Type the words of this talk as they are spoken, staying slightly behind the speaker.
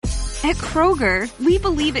At Kroger, we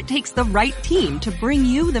believe it takes the right team to bring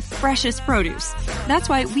you the freshest produce. That's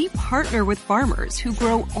why we partner with farmers who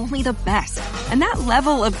grow only the best. And that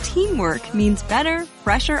level of teamwork means better,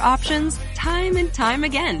 fresher options time and time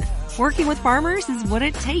again. Working with farmers is what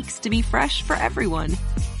it takes to be fresh for everyone.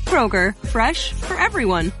 Kroger, fresh for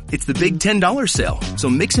everyone. It's the big $10 sale, so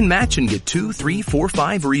mix and match and get 2, 3, 4,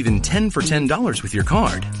 5, or even 10 for $10 with your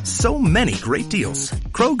card. So many great deals.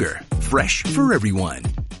 Kroger, fresh for everyone.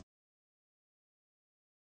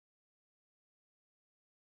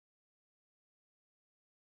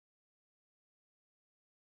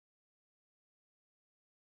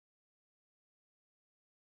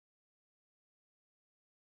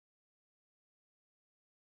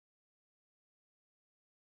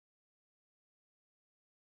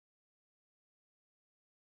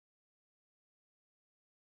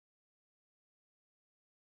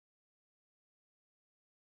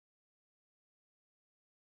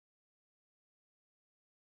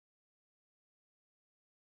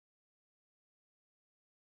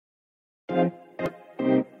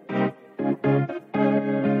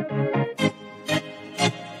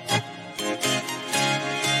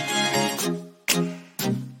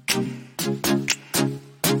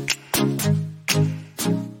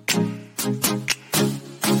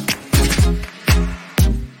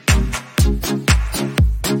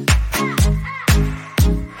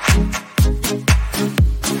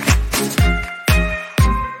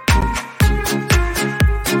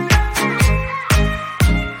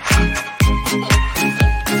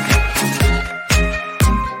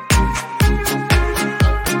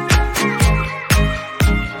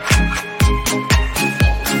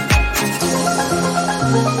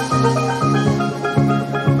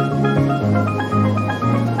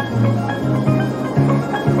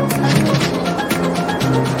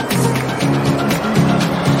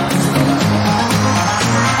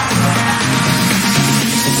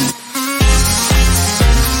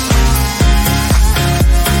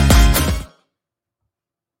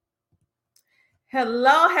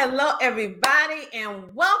 Hello, everybody,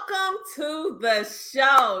 and welcome to the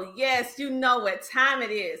show. Yes, you know what time it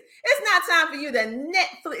is. It's not time for you to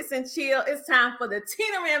Netflix and chill. It's time for the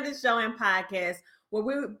Tina Ramsey Show and Podcast, where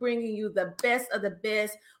we're bringing you the best of the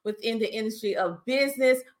best within the industry of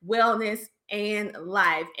business, wellness, and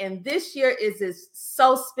life. And this year is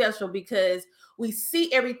so special because we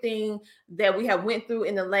see everything that we have went through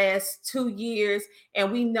in the last 2 years,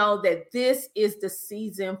 and we know that this is the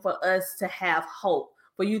season for us to have hope,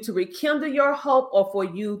 for you to rekindle your hope, or for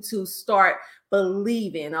you to start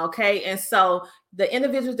believing, okay? And so the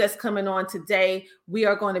individuals that's coming on today, we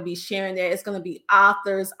are going to be sharing that. It's going to be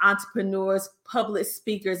authors, entrepreneurs, public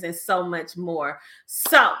speakers, and so much more.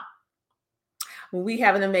 So we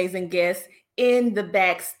have an amazing guest in the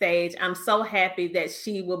backstage. I'm so happy that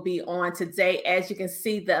she will be on today. As you can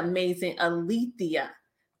see, the amazing Alethia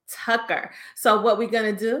Tucker. So what we're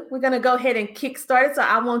going to do, we're going to go ahead and kickstart it. So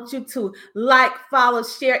I want you to like, follow,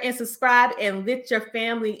 share, and subscribe, and let your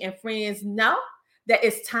family and friends know that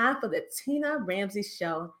it's time for the Tina Ramsey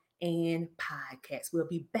Show and Podcast. We'll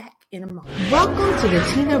be back in a moment. Welcome to the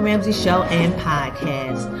Tina Ramsey Show and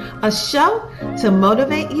Podcast, a show to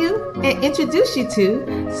motivate you and introduce you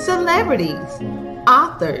to celebrities,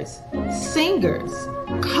 authors, singers,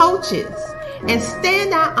 coaches, and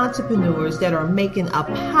standout entrepreneurs that are making a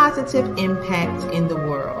positive impact in the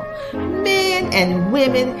world. Men and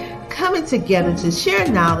women coming together to share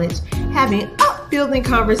knowledge, having upbuilding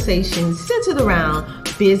conversations centered around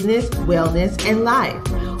business, wellness, and life.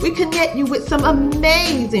 We connect you with some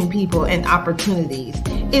amazing people and opportunities.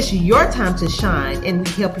 It's your time to shine, and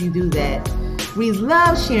we help you do that. We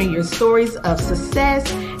love sharing your stories of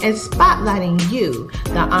success and spotlighting you,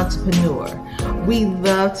 the entrepreneur. We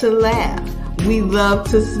love to laugh. We love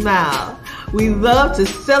to smile. We love to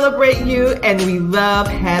celebrate you, and we love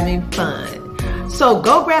having fun. So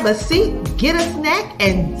go grab a seat, get a snack,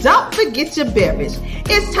 and don't forget your beverage.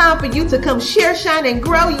 It's time for you to come share, shine, and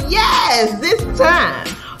grow. Yes, this time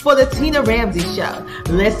for the Tina Ramsey Show.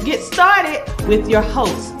 Let's get started with your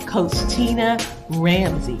host, Coach Tina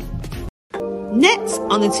Ramsey. Next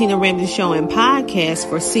on the Tina Ramsey Show and Podcast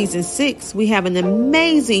for Season 6, we have an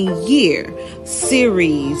amazing year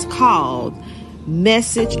series called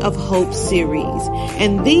Message of Hope Series.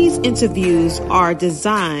 And these interviews are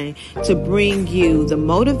designed to bring you the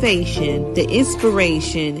motivation, the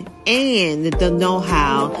inspiration, and the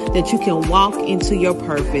know-how that you can walk into your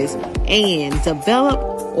purpose and develop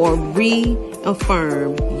or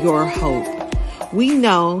reaffirm your hope. We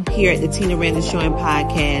know here at the Tina Ramsey Show and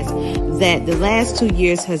Podcast that the last 2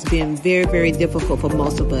 years has been very, very difficult for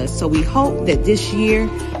most of us. So we hope that this year,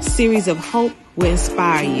 Series of Hope will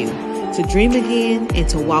inspire you. to dream again, and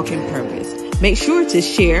to walk in purpose. Make sure to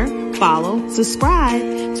share, follow,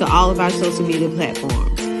 subscribe to all of our social media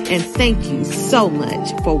platforms. And thank you so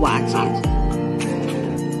much for watching.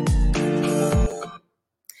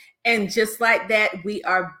 And just like that, we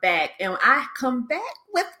are back. And I come back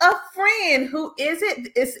with a friend. Who is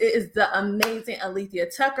it? This is the amazing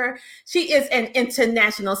Alethia Tucker. She is an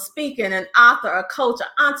international speaker, an author, a coach,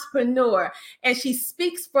 an entrepreneur. And she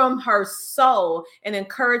speaks from her soul and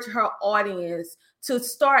encourage her audience to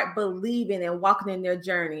start believing and walking in their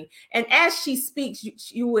journey. And as she speaks,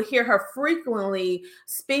 you will hear her frequently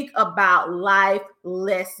speak about life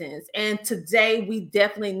lessons. And today we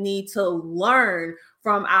definitely need to learn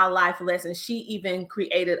from our life lessons. She even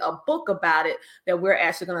created a book about it that we're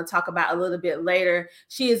actually going to talk about a little bit later.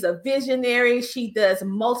 She is a visionary. She does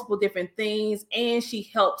multiple different things, and she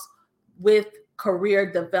helps with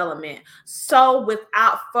career development. So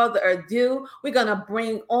without further ado, we're going to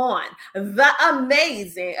bring on the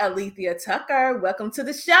amazing Alethia Tucker. Welcome to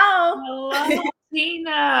the show. Hello,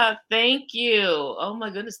 Tina. Thank you. Oh my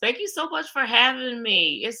goodness. Thank you so much for having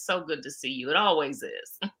me. It's so good to see you. It always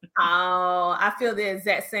is. Oh, I feel the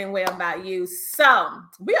exact same way about you. So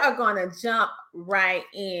we are going to jump right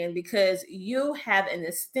in because you have an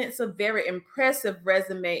extensive, very impressive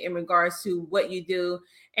resume in regards to what you do,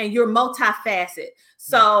 and you're multifaceted.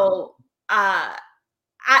 So I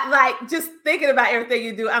like just thinking about everything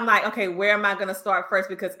you do. I'm like, okay, where am I going to start first?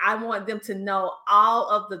 Because I want them to know all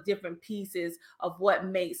of the different pieces of what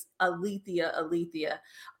makes Alethia.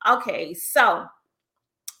 Okay, so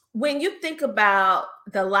when you think about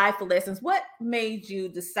the life lessons, what made you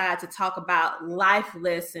decide to talk about life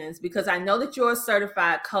lessons? Because I know that you're a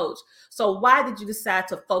certified coach. So why did you decide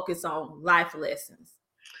to focus on life lessons?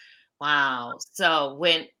 Wow. So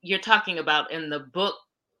when you're talking about in the book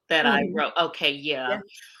that I wrote, okay, yeah.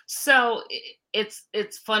 So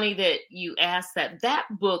it's funny that you asked that. That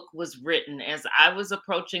book was written as I was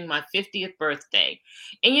approaching my 50th birthday.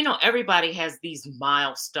 And everybody has these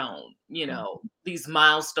milestones, these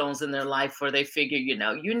milestones in their life where they figure,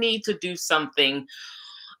 you need to do something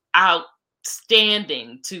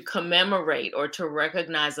outstanding to commemorate or to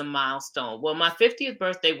recognize a milestone. Well, my 50th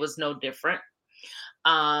birthday was no different.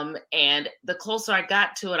 And the closer I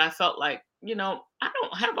got to it, I felt like, I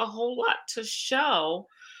don't have a whole lot to show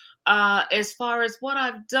as far as what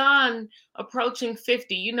I've done approaching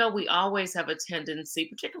 50. We always have a tendency,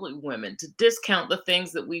 particularly women, to discount the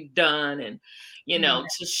things that we've done and,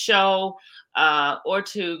 to show or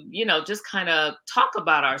to, just kind of talk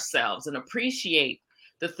about ourselves and appreciate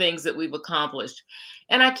the things that we've accomplished.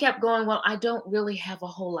 And I kept going, well, I don't really have a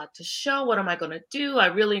whole lot to show. What am I going to do? I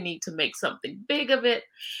really need to make something big of it.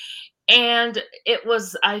 And it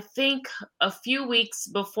was, I think, a few weeks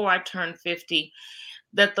before I turned 50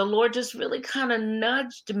 that the Lord just really kind of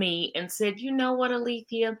nudged me and said, you know what,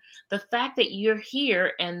 Alethia, the fact that you're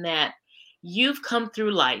here and that you've come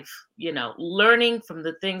through life, learning from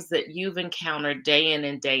the things that you've encountered day in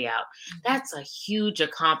and day out, that's a huge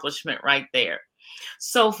accomplishment right there.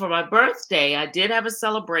 So for my birthday, I did have a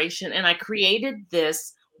celebration and I created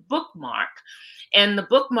this bookmark. And the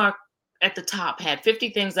bookmark at the top had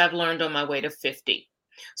 50 things I've learned on my way to 50.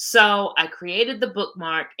 So I created the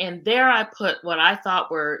bookmark, and there I put what I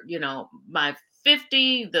thought were, my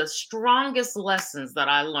 50, the strongest lessons that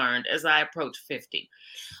I learned as I approached 50.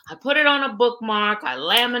 I put it on a bookmark, I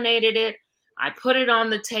laminated it, I put it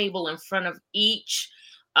on the table in front of each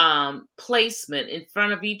placement, in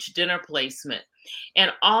front of each dinner placement.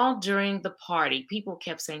 And all during the party, people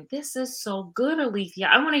kept saying, this is so good, Alethia.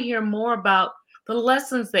 I want to hear more about the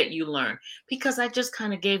lessons that you learned, because I just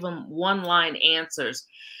kind of gave them one-line answers.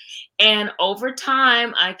 And over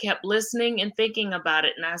time, I kept listening and thinking about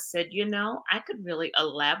it. And I said, I could really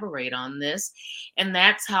elaborate on this. And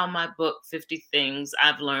that's how my book, 50 Things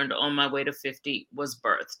I've Learned on My Way to 50, was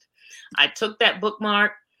birthed. I took that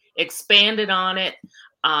bookmark, expanded on it,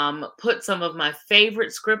 put some of my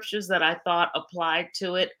favorite scriptures that I thought applied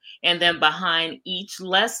to it. And then behind each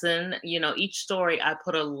lesson, each story, I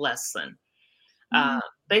put a lesson.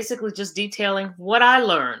 Basically just detailing what I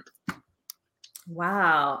learned.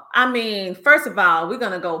 Wow. I mean, first of all, we're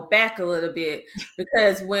going to go back a little bit,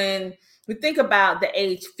 because when we think about the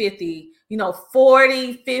age 50,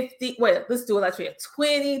 40, 50, well, let's do it like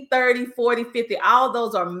 20, 30, 40, 50, all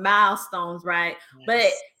those are milestones, right? Yes.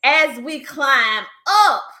 But as we climb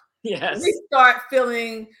up, Yes. We start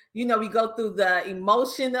feeling, we go through the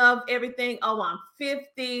emotion of everything. Oh, I'm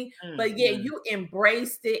 50. But yeah, you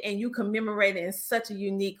embraced it and you commemorate it in such a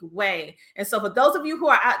unique way. And so for those of you who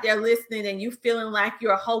are out there listening and you feeling like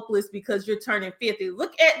you're hopeless because you're turning 50,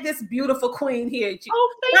 look at this beautiful queen here.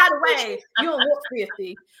 By the way, you don't look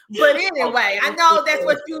 50. But anyway, I know that's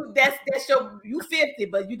what that's you 50,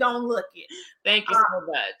 but you don't look it. Thank you so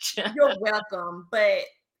much. You're welcome. But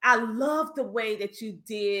I love the way that you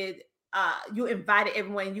did. You invited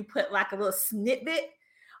everyone. You put like a little snippet,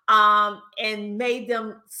 and made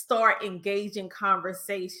them start engaging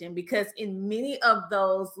conversation. Because in many of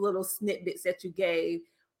those little snippets that you gave,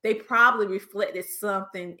 they probably reflected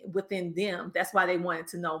something within them. That's why they wanted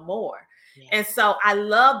to know more. Yeah. And so I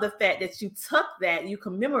love the fact that you took that, you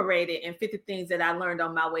commemorated in 50 Things That I Learned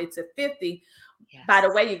on My Way to 50. Yes. By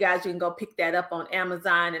the way, you guys, you can go pick that up on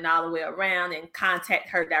Amazon and all the way around and contact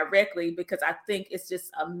her directly, because I think it's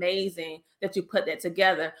just amazing that you put that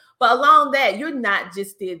together. But along that, you're not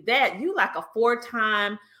just did that. You like a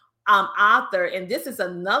 4-time author. And this is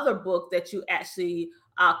another book that you actually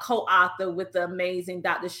co-author with the amazing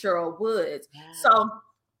Dr. Cheryl Woods. Yeah. So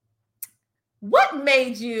what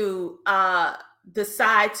made you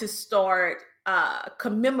decide to start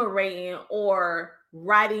commemorating or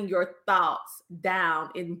writing your thoughts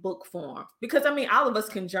down in book form? Because I mean, all of us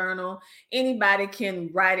can journal, anybody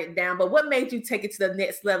can write it down, but what made you take it to the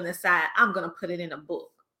next level and decide, I'm going to put it in a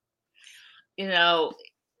book?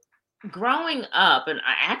 Growing up, and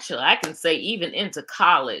I can say even into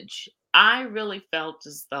college, I really felt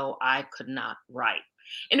as though I could not write.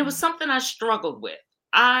 And it was something I struggled with.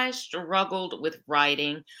 I struggled with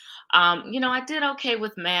writing. I did okay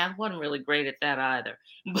with math, wasn't really great at that either.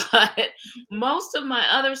 But most of my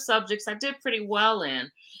other subjects I did pretty well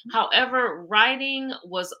in. However, writing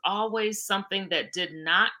was always something that did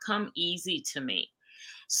not come easy to me.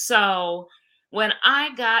 So when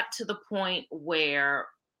I got to the point where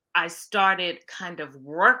I started kind of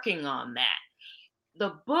working on that,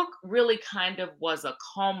 the book really kind of was a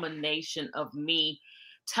culmination of me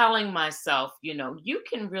telling myself, you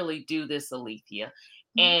can really do this, Alethia,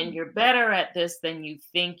 and you're better at this than you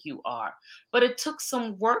think you are. But it took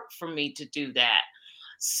some work for me to do that.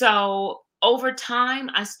 So over time,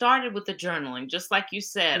 I started with the journaling, just like you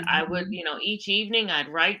said. I would, each evening I'd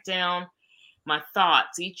write down my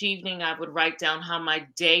thoughts. Each evening I would write down how my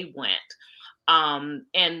day went.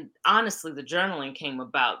 And honestly, the journaling came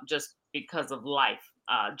about just because of life.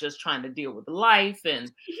 Just trying to deal with life.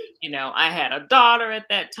 And, I had a daughter at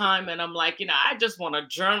that time, and I'm like, I just want to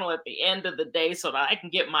journal at the end of the day so that I can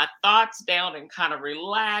get my thoughts down and kind of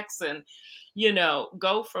relax and,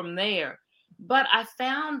 go from there. But I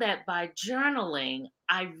found that by journaling,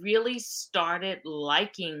 I really started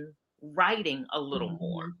liking writing a little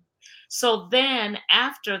more. So then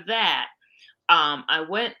after that, I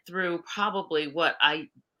went through probably what I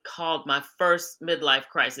called my first midlife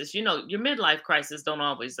crisis. Your midlife crisis don't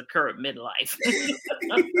always occur at midlife.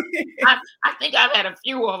 I think I've had a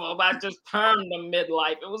few of them. I just turned them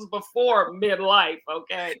midlife. It was before midlife,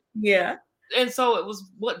 okay? Yeah. And so it was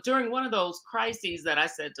during one of those crises that I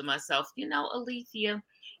said to myself, Alethia,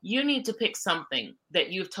 you need to pick something that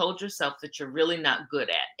you've told yourself that you're really not good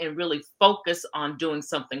at and really focus on doing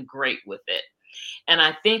something great with it. And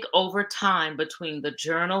I think over time, between the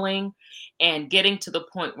journaling and getting to the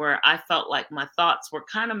point where I felt like my thoughts were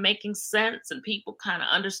kind of making sense and people kind of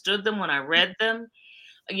understood them when I read them,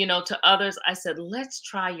 to others, I said, let's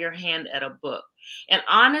try your hand at a book. And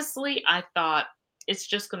honestly, I thought it's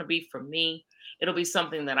just going to be for me. It'll be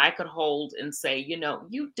something that I could hold and say,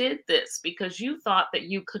 you did this because you thought that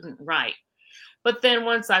you couldn't write. But then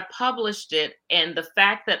once I published it, and the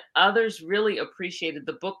fact that others really appreciated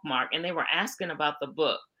the bookmark and they were asking about the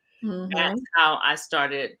book, that's how I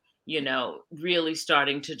started, really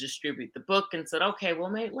starting to distribute the book and said, okay, well,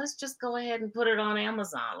 maybe let's just go ahead and put it on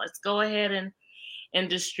Amazon. Let's go ahead and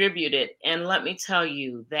distribute it. And let me tell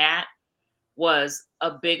you, that was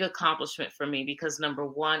a big accomplishment for me because number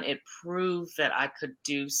one, it proved that I could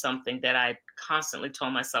do something that I constantly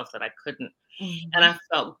told myself that I couldn't. And I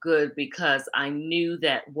felt good because I knew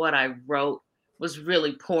that what I wrote was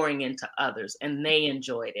really pouring into others and they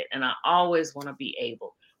enjoyed it. And I always want to be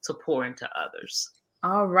able to pour into others.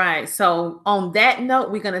 All right. So on that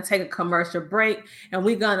note, we're going to take a commercial break and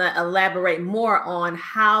we're going to elaborate more on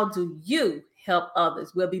how do you help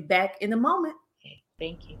others. We'll be back in a moment. Okay,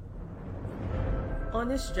 thank you. On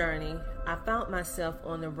this journey, I found myself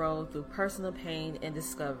on the road through personal pain and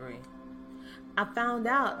discovery. I found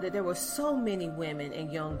out that there were so many women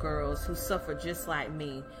and young girls who suffer just like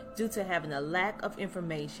me due to having a lack of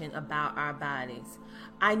information about our bodies.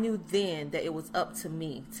 I knew then that it was up to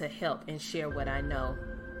me to help and share what I know.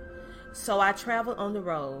 So I traveled on the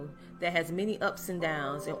road that has many ups and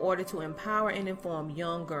downs in order to empower and inform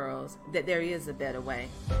young girls that there is a better way.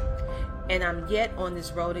 And I'm yet on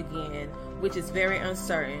this road again, which is very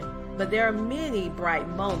uncertain, but there are many bright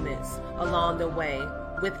moments along the way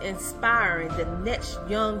with inspiring the next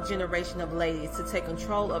young generation of ladies to take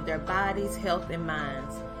control of their bodies, health, and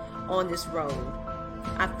minds on this road.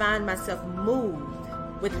 I find myself moved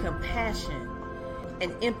with compassion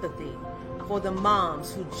and empathy for the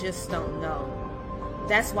moms who just don't know.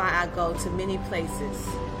 That's why I go to many places,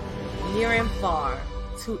 near and far,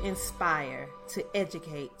 to inspire, to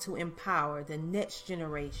educate, to empower the next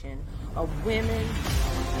generation of women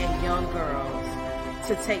and young girls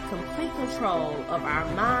to take complete control of our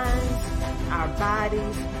minds, our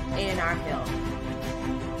bodies, and our health.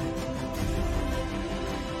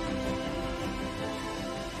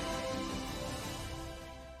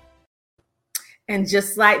 And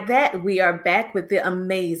just like that, we are back with the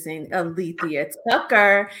amazing Alethia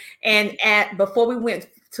Tucker. And before we went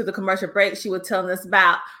to the commercial break, she was telling us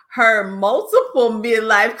about her multiple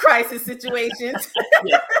midlife crisis situations.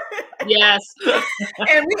 Yes.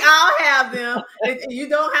 And we all have them. You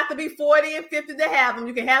don't have to be 40 and 50 to have them.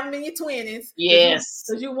 You can have them in your 20s. Yes.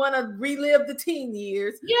 Because you want to relive the teen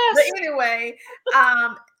years. Yes. But anyway,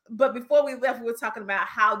 but before we left, we were talking about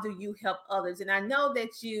how do you help others. And I know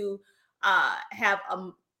that you have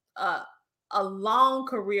a long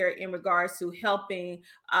career in regards to helping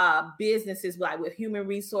businesses like with human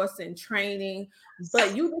resource and training,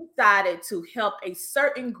 but you decided to help a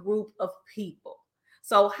certain group of people.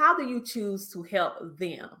 So how do you choose to help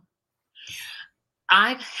them?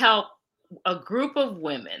 I help a group of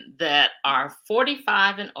women that are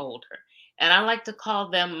 45 and older, and I like to call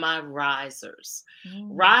them my risers.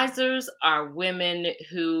 Risers are women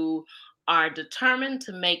who are determined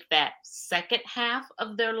to make that second half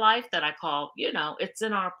of their life that I call, it's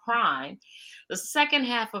in our prime, the second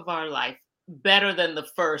half of our life better than the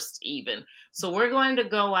first even. So we're going to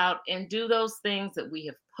go out and do those things that we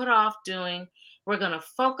have put off doing. We're going to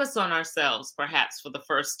focus on ourselves, perhaps for the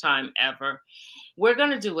first time ever. We're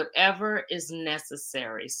going to do whatever is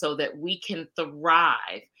necessary so that we can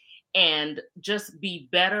thrive and just be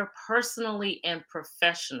better personally and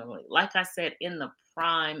professionally. Like I said, in the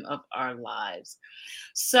prime of our lives.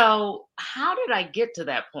 So how did I get to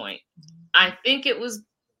that point? I think it was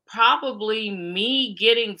probably me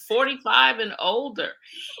getting 45 and older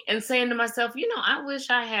and saying to myself, I wish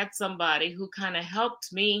I had somebody who kind of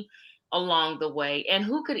helped me along the way and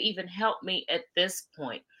who could even help me at this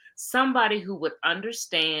point. Somebody who would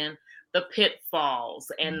understand the pitfalls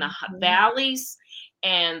and the valleys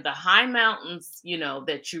and the high mountains,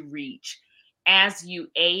 that you reach as you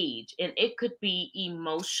age. And it could be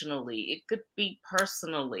emotionally, it could be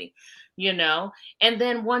personally, and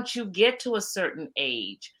then once you get to a certain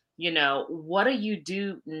age, what do you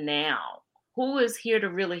do now? Who is here to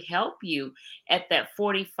really help you at that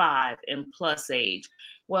 45 and plus age?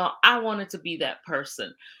 Well, I wanted to be that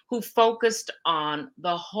person who focused on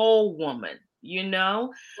the whole woman,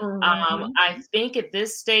 I think at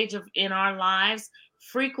this stage in our lives,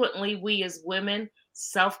 frequently we as women,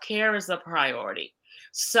 self-care is a priority.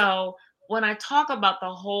 So when I talk about the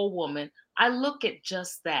whole woman, I look at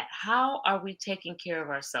just that. How are we taking care of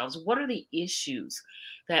ourselves? What are the issues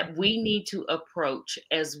that we need to approach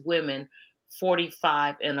as women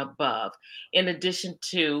 45 and above, in addition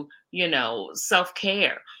to,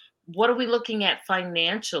 self-care? What are we looking at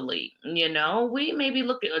financially? We may be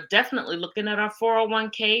definitely looking at our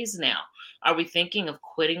 401ks now. Are we thinking of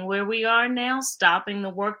quitting where we are now, stopping the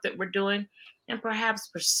work that we're doing, and perhaps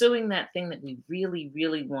pursuing that thing that we really,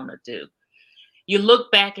 really want to do? You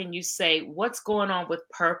look back and you say, what's going on with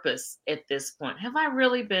purpose at this point? Have I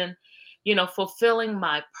really been, fulfilling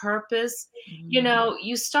my purpose?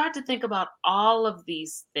 You start to think about all of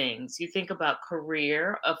these things. You think about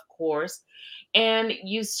career, of course, and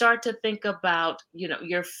you start to think about,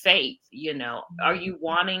 your faith, are you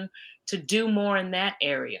wanting to do more in that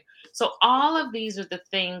area? So all of these are the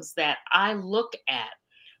things that I look at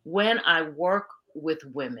when I work with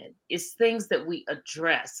women, is things that we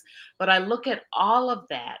address. But I look at all of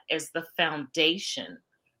that as the foundation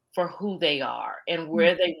for who they are and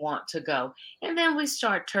where they want to go. And then we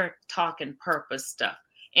start talking purpose stuff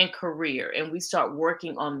and career, and we start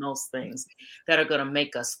working on those things that are going to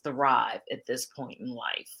make us thrive at this point in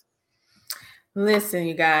life. Listen,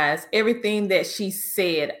 you guys, everything that she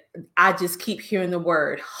said, I just keep hearing the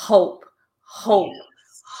word hope, hope,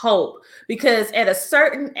 hope, because at a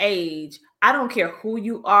certain age, I don't care who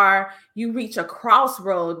you are, you reach a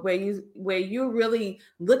crossroad where you're really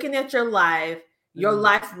looking at your life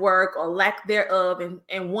work or lack thereof,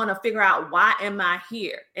 and want to figure out, why am I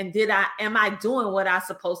here? And am I doing what I'm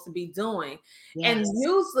supposed to be doing? Yes. And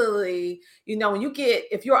usually, when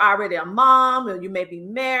if you're already a mom, or you may be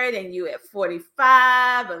married and you at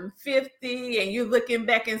 45 and 50, and you're looking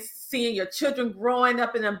back and seeing your children growing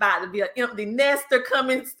up and about to be an empty nester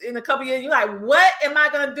coming in a couple years, you're like, what am I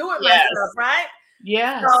going to do with myself? Right?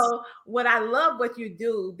 Yes. So what I love what you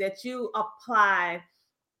do, that you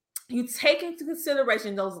take into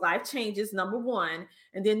consideration those life changes, number one,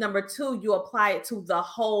 and then number two, you apply it to the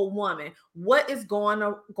whole woman. What is going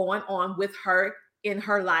on with her in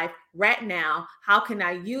her life right now? How can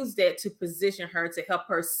I use that to position her, to help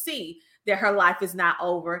her see that her life is not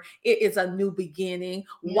over? It is a new beginning.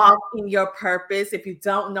 Yeah. Walk in your purpose. If you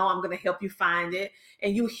don't know, I'm going to help you find it.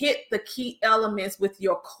 And you hit the key elements with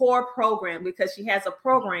your core program, because she has a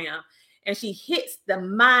program, and she hits the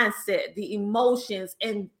mindset, the emotions,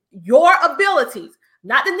 and your abilities,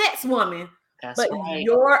 not the next woman, but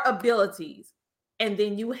your abilities. And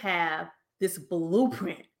then you have this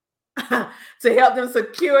blueprint to help them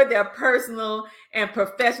secure their personal and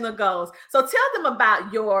professional goals. So tell them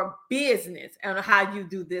about your business and how you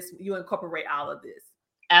do this. You incorporate all of this.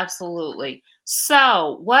 Absolutely.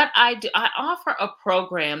 So what I do, I offer a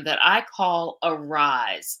program that I call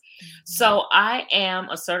Arise. So I am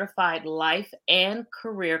a certified life and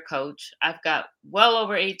career coach. I've got well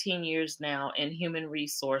over 18 years now in human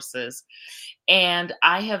resources. And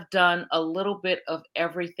I have done a little bit of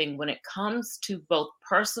everything when it comes to both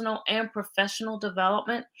personal and professional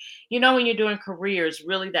development. When you're doing careers,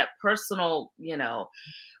 really that personal,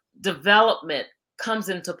 development comes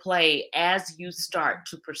into play as you start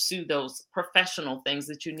to pursue those professional things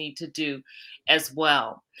that you need to do as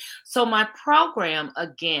well. So my program,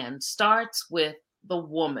 again, starts with the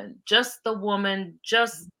woman, just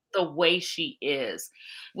the way she is.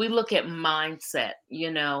 We look at mindset.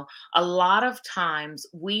 A lot of times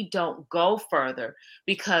we don't go further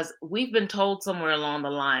because we've been told somewhere along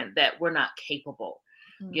the line that we're not capable.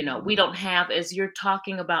 We don't have, as you're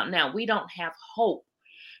talking about now, we don't have hope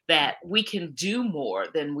that we can do more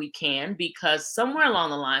than we can, because somewhere along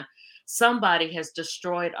the line, somebody has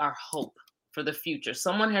destroyed our hope for the future.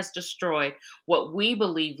 Someone has destroyed what we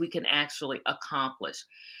believe we can actually accomplish,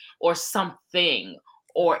 or something,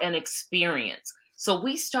 or an experience. So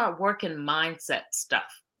we start working mindset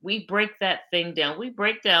stuff. We break that thing down. We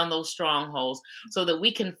break down those strongholds so that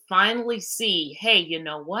we can finally see, hey, you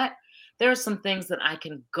know what? There are some things that I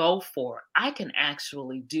can go for. I can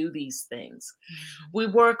actually do these things. We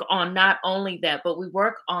work on not only that, but we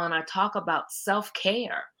work on, I talk about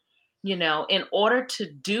self-care. In order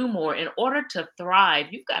to do more, in order to thrive,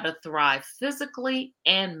 you've got to thrive physically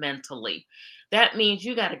and mentally. That means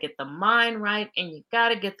you got to get the mind right, and you got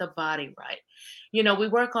to get the body right. We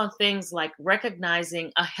work on things like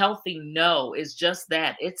recognizing a healthy no is just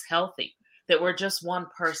that. It's healthy, that we're just one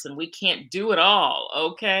person. We can't do it all.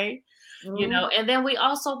 Okay. And then we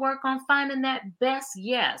also work on finding that best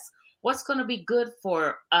yes. What's going to be good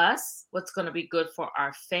for us? What's going to be good for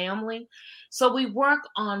our family? So we work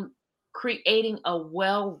on creating a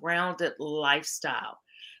well-rounded lifestyle.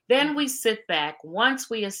 Then we sit back once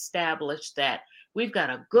we establish that we've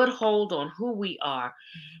got a good hold on who we are.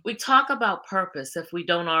 We talk about purpose if we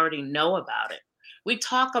don't already know about it. We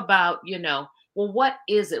talk about, well, what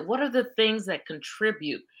is it? What are the things that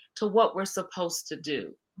contribute to what we're supposed to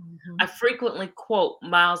do? I frequently quote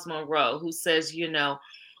Miles Monroe, who says,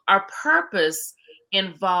 our purpose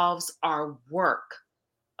involves our work.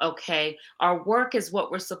 Okay. Our work is what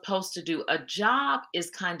we're supposed to do. A job is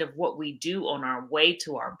kind of what we do on our way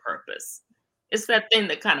to our purpose. It's that thing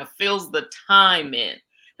that kind of fills the time in,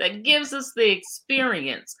 that gives us the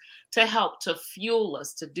experience to help to fuel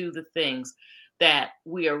us to do the things that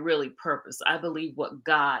we are really purpose. I believe what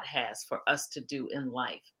God has for us to do in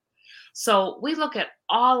life. So we look at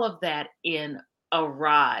all of that in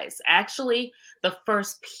Arise. Actually, the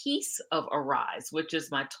first piece of Arise, which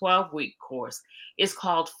is my 12-week course, is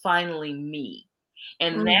called Finally Me.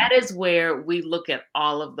 And that is where we look at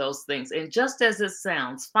all of those things. And just as it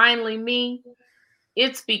sounds, finally me,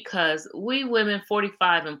 it's because we women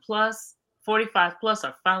 45 plus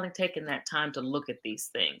are finally taking that time to look at these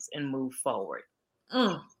things and move forward.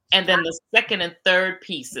 And then the second and third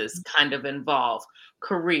pieces kind of involve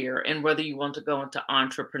career and whether you want to go into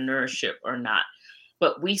entrepreneurship or not.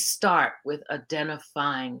 But we start with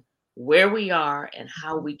identifying where we are and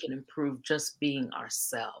how we can improve just being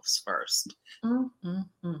ourselves first.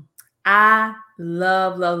 I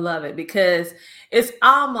love, love, love it because it's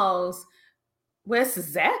almost, well, it's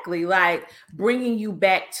exactly like bringing you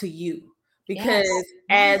back to you. Because Yes.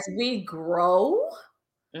 as we grow,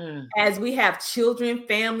 Mm. as we have children,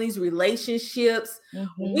 families, relationships,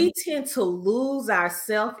 Mhm. we tend to lose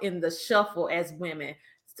ourselves in the shuffle as women.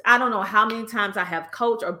 I don't know how many times I have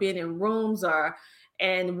coached or been in rooms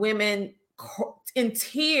and women in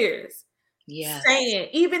tears Yes. saying,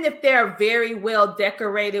 even if they're very well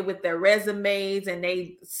decorated with their resumes and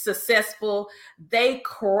they successful, they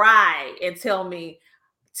cry and tell me,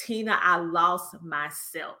 Tina, I lost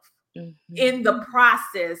myself in the Mhm.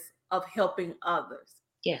 process of helping others.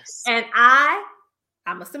 Yes. And I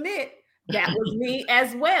must admit, that was me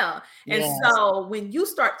as well. And Yes. so when you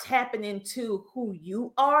start tapping into who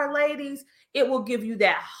you are, ladies, it will give you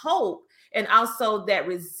that hope and also that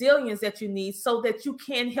resilience that you need so that you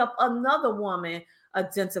can help another woman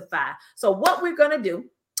identify. So what we're going to do,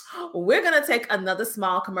 we're going to take another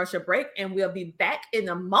small commercial break and we'll be back in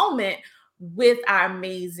a moment with our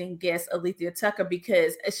amazing guest, Alethia Tucker,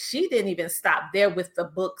 because she didn't even stop there with the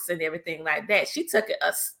books and everything like that. She took it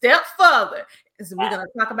a step further. So we're going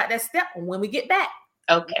to talk about that step when we get back.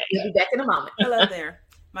 Okay. We'll be back in a moment. Hello there.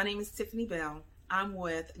 My name is Tiffany Bell. I'm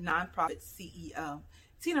with Nonprofit CEO.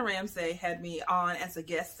 Tina Ramsey had me on as a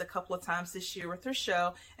guest a couple of times this year with her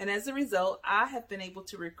show, and as a result, I have been able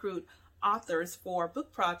to recruit authors for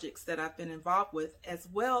book projects that I've been involved with, as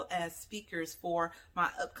well as speakers for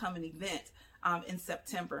my upcoming event in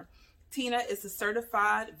September. Tina is a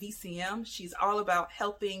certified VCM. She's all about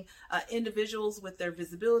helping individuals with their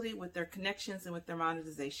visibility, with their connections, and with their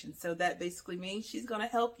monetization. So that basically means she's going to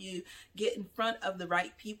help you get in front of the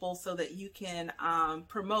right people so that you can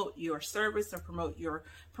promote your service or promote your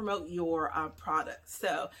product.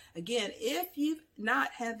 So again, if you've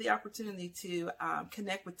not had the opportunity to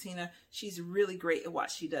connect with Tina, she's really great at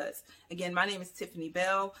what she does. Again, my name is Tiffany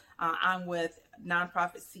Bell. I'm with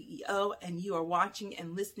Nonprofit CEO, and you are watching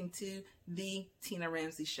and listening to The Tina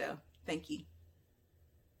Ramsey Show. Thank you.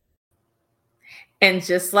 And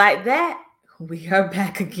just like that, we are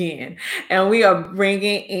back again. And we are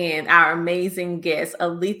bringing in our amazing guest,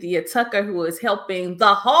 Alethia Tucker, who is helping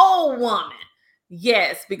the whole woman.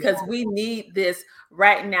 Yes, because we need this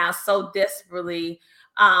right now so desperately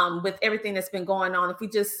with everything that's been going on. If we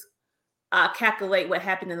just calculate what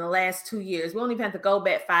happened in the last 2 years, we don't even have to go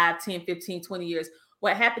back 5, 10, 15, 20 years.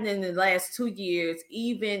 What happened in the last 2 years,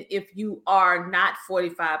 even if you are not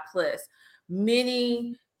 45 plus,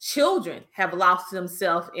 many children have lost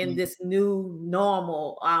themselves in this new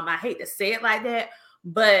normal. I hate to say it like that,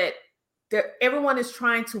 but everyone is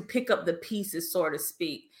trying to pick up the pieces, so to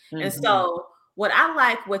speak. Mhm. And so what I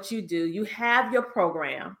like what you do, you have your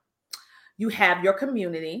program, you have your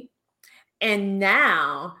community, and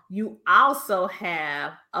now you also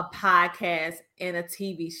have a podcast and a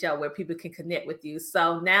TV show where people can connect with you.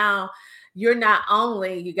 So now you're not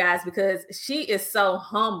only, you guys, because she is so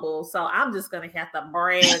humble. So I'm just going to have to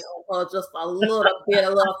brag on her just a little bit, a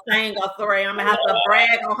little thing or three. I'm going to have to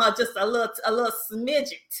brag on her just a little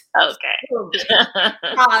smidget.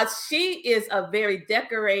 Okay. She is a very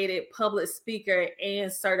decorated public speaker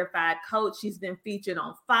and certified coach. She's been featured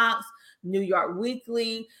on Fox, New York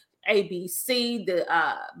Weekly, ABC, the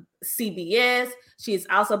CBS. She's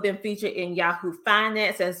also been featured in Yahoo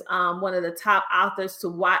Finance as one of the top authors to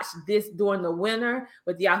watch this during the winter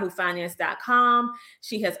with yahoofinance.com.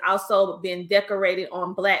 She has also been decorated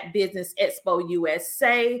on Black Business Expo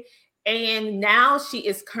USA. And now she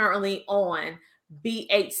is currently on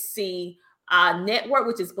BHC Network,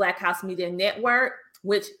 which is Black House Media Network,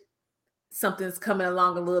 which something's coming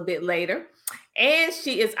along a little bit later. And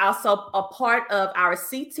she is also a part of our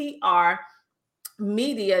CTR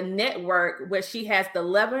Media Network, where she has the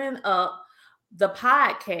Leveling Up the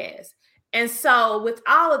podcast. And so with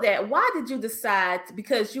all of that, why did you decide?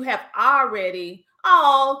 Because you have already,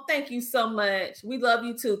 thank you so much. We love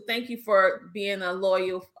you too. Thank you for being a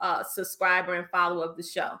loyal subscriber and follower of the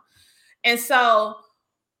show. And so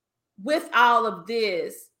with all of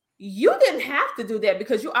this, you didn't have to do that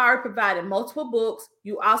because you already provided multiple books.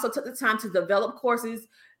 You also took the time to develop courses,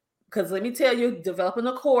 because let me tell you, developing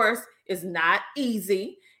a course is not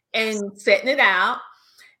easy and setting it out,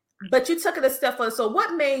 but you took it a step further. So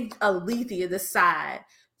what made Alethia decide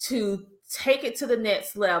to take it to the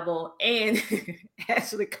next level and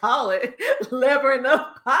actually call it Leveling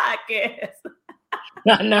Up Podcast?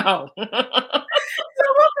 I know. So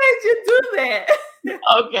what made you do that?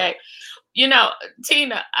 Okay. You know,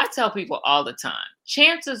 Tina, I tell people all the time,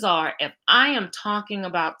 chances are if I am talking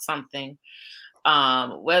about something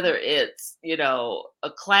whether it's, a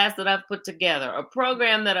class that I've put together, a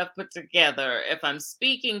program that I've put together, if I'm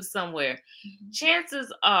speaking somewhere,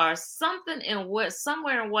 chances are somewhere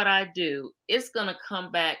in what I do, it's going to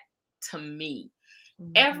come back to me.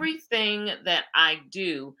 Everything that I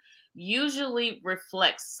do usually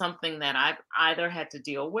reflects something that I've either had to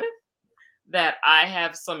deal with, that I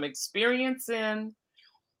have some experience in,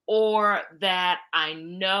 or that I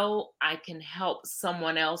know I can help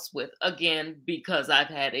someone else with, again, because I've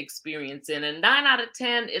had experience in. And 9 out of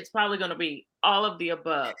 10, it's probably going to be all of the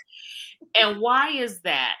above. And why is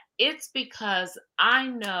that? It's because I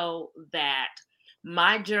know that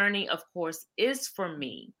my journey, of course, is for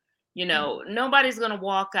me. Nobody's going to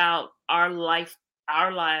walk out our lives,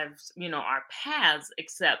 our paths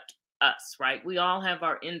except us, right? We all have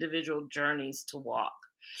our individual journeys to walk.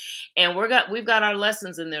 And we've got our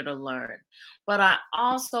lessons in there to learn. But I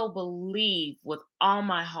also believe with all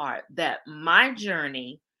my heart that my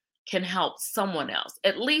journey can help someone else,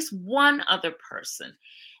 at least one other person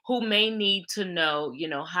who may need to know,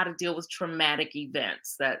 how to deal with traumatic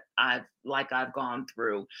events that I've gone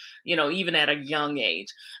through, even at a young age,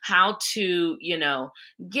 how to,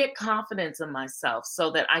 get confidence in myself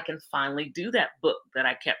so that I can finally do that book that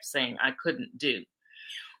I kept saying I couldn't do.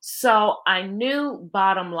 So I knew,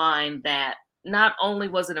 bottom line, that not only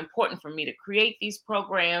was it important for me to create these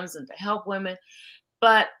programs and to help women,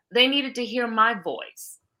 but they needed to hear my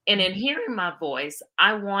voice. And in hearing my voice,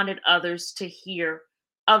 I wanted others to hear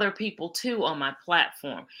other people too on my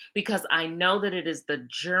platform, because I know that it is the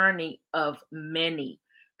journey of many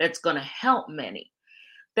that's going to help many.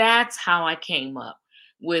 That's how I came up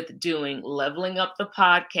with doing Leveling Up the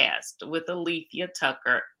Podcast with Alethia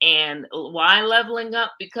Tucker. And why leveling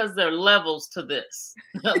up? Because there are levels to this,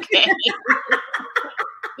 okay?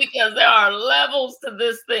 Because there are levels to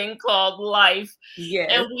this thing called life.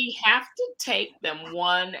 Yes. And we have to take them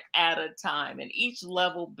one at a time, and each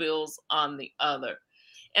level builds on the other.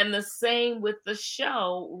 And the same with the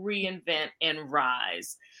show, Reinvent and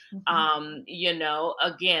Rise.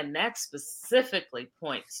 Again, that specifically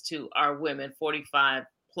points to our women 45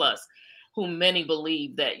 plus, who many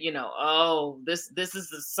believe that, this is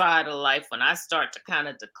the side of life when I start to kind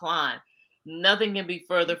of decline. Nothing can be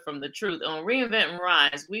further from the truth. On Reinvent and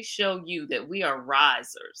Rise, we show you that we are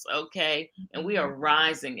risers, okay? And we are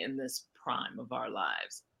rising in this prime of our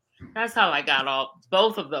lives. That's how I got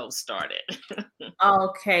both of those started.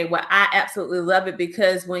 Okay, well, I absolutely love it,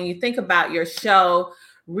 because when you think about your show,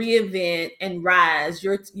 Reinvent and Rise,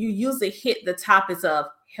 you usually hit the topics of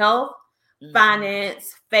health,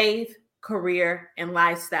 finance, faith, career, and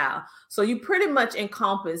lifestyle. So you pretty much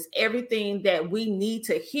encompass everything that we need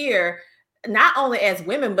to hear, not only as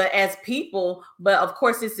women, but as people. But of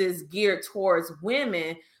course, this is geared towards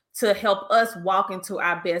women to help us walk into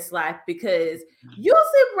our best life, because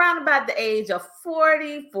usually around about the age of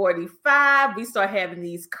 40, 45, we start having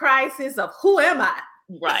these crises of who am I?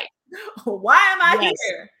 Right. Why am I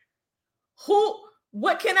here?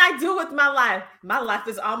 What can I do with my life? My life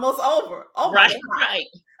is almost over. Oh, right, right.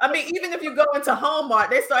 I mean, even if you go into Hallmark,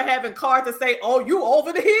 they start having cards to say, "Oh, you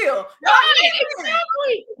over the hill." Right,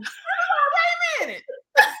 exactly. Wait a minute.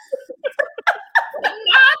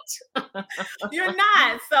 Not. You're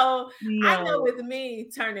not. So no. I know with me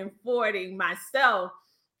turning 40 myself,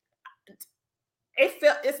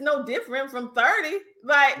 it's no different from 30.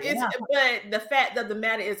 But the fact of the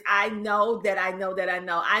matter is, I know that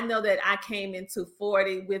I came into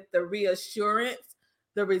 40 with the reassurance,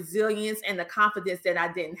 the resilience, and the confidence that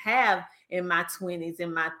I didn't have in my 20s,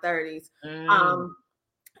 in my 30s.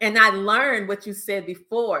 And I learned what you said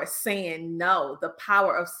before, saying no, the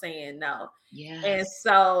power of saying no. Yes. And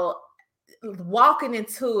so walking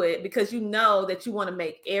into it, because you know that you want to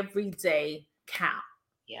make every day count.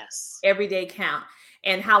 Yes. Every day count.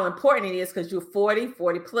 And how important it is, because you're 40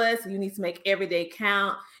 plus, you need to make every day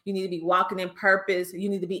count. You need to be walking in purpose. You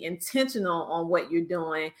need to be intentional on what you're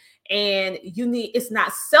doing. And it's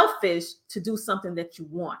not selfish to do something that you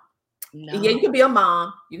want. No. Yeah, you can be a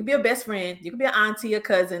mom, you can be a best friend, you can be an auntie, a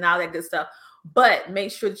cousin, all that good stuff. But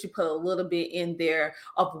make sure that you put a little bit in there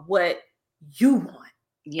of what you want.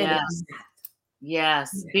 Yes.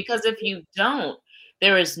 Yes. Because if you don't,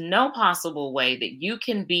 there is no possible way that you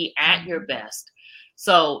can be at your best.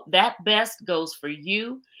 So that best goes for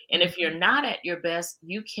you. And if you're not at your best,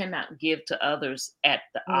 you cannot give to others at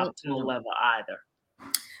the optimal level either.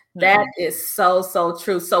 That is so, so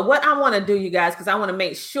true. So what I want to do, you guys, because I want to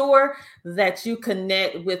make sure that you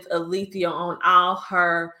connect with Alethia on all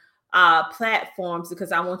her platforms,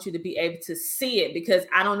 because I want you to be able to see it, because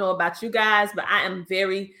I don't know about you guys, but I am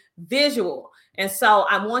very visual. And so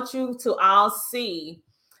I want you to all see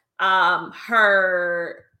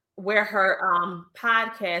her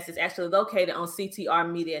podcast is actually located on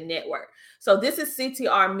CTR Media Network. So this is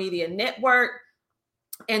CTR Media Network.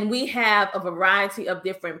 And we have a variety of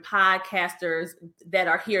different podcasters that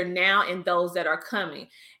are here now and those that are coming.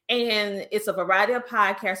 And it's a variety of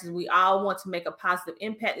podcasters. We all want to make a positive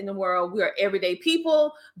impact in the world. We are everyday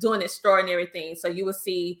people doing extraordinary things. So you will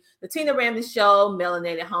see the Tina Ramsey Show,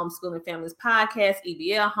 Melanated Homeschooling Families Podcast,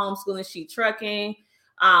 EBL Homeschooling, She Trucking,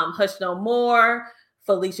 Hush No More,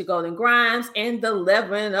 Felicia Golden Grimes, and the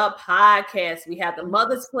Leveling Up Podcast. We have the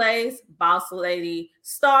Mother's Place, Boss Lady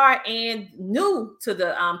Star, and new to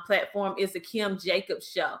the platform is the Kim Jacobs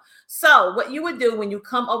Show. So what you would do when you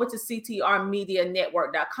come over to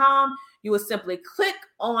ctrmedianetwork.com, you will simply click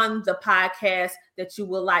on the podcast that you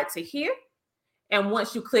would like to hear. And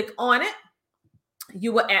once you click on it,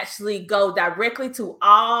 you will actually go directly to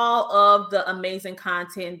all of the amazing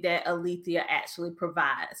content that Alethia actually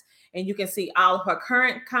provides. And you can see all of her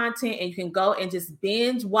current content, and you can go and just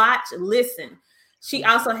binge, watch, listen. She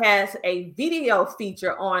also has a video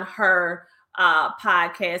feature on her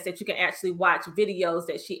podcast that you can actually watch videos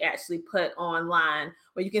that she actually put online,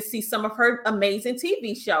 where you can see some of her amazing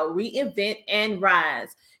TV show, Reinvent and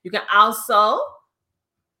Rise. You can also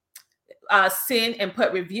send and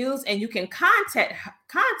put reviews, and you can contact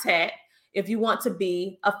if you want to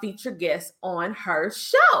be a featured guest on her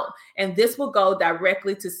show. And this will go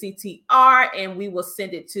directly to CTR, and we will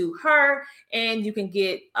send it to her, and you can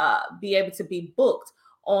be able to be booked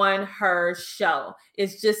on her show.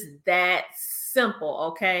 It's just that simple,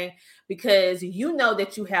 okay? Because you know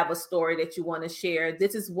that you have a story that you want to share.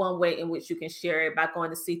 This is one way in which you can share it by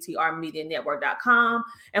going to ctrmedianetwork.com.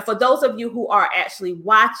 And for those of you who are actually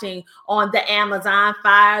watching on the Amazon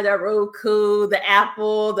Fire, the Roku, the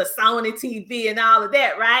Apple, the Sony TV, and all of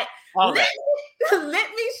that, right?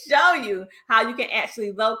 Let me show you how you can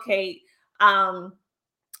actually locate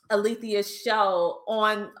Alethia's show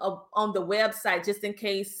on the website, just in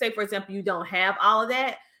case, say, for example, you don't have all of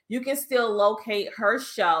that. You can still locate her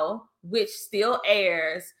show, which still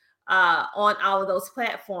airs on all of those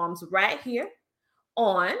platforms right here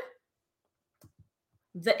on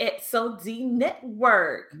the XOD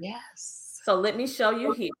Network. Yes. So let me show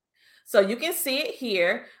you here. So you can see it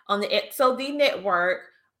here on the XOD Network.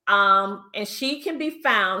 And she can be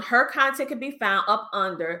found, her content can be found up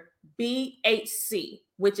under BHC,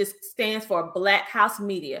 which stands for Black House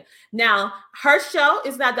Media. Now, her show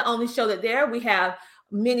is not the only show that there. We have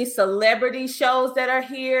many celebrity shows that are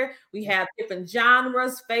here. We have different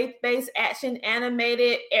genres, faith-based, action,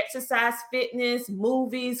 animated, exercise, fitness,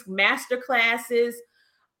 movies, master classes.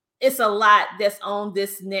 It's a lot that's on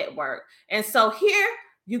this network. And so here,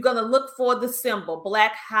 you're going to look for the symbol,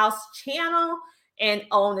 Black House Channel. And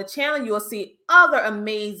on the channel, you will see other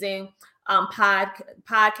amazing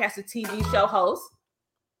podcast or TV show hosts.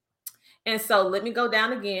 And so let me go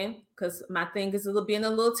down again, because my thing is being a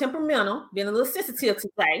little temperamental, being a little sensitive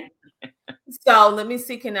today. So let me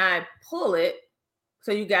see, can I pull it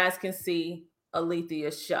so you guys can see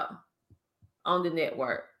Alethia's show on the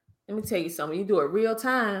network? Let me tell you something. You do it real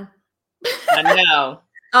time. I know.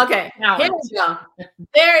 Okay, here we go.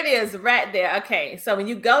 There it is, right there. Okay, so when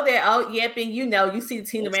you go there, oh, yep, and you see the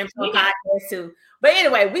Tina Ramsey podcast too. But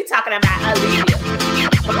anyway, we talking about Alethia.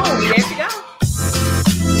 Boom, there she go.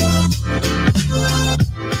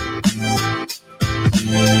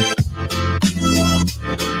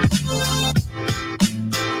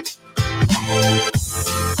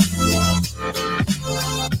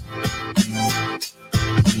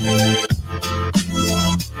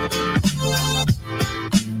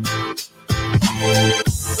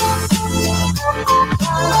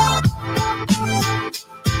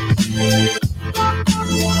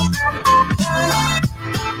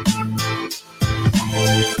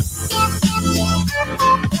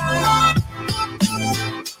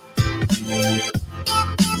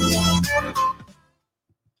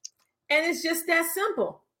 And it's just that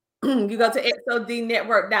simple. You go to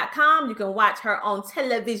xodnetwork.com. You can watch her on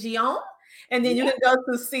television. And then you can go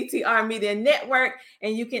to CTR Media Network,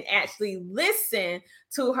 and you can actually listen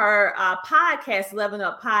to her podcast, Leveling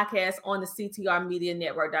Up Podcast, on the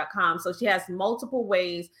CTRmedianetwork.com. So she has multiple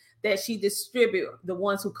ways that she distributes the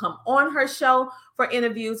ones who come on her show for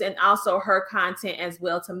interviews, and also her content as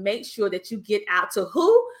well, to make sure that you get out to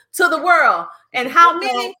who? To the world. And how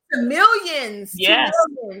many? To millions. Yes. To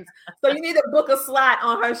millions. So you need to book a slot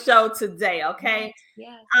on her show today, okay?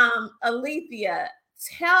 Yes. Alethia,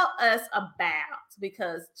 tell us about,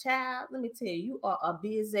 because child, let me tell you, you are a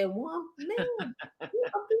busy woman. You're a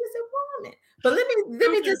busy woman. But let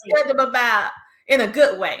me just tell them about in a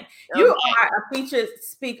good way. You Okay. are a featured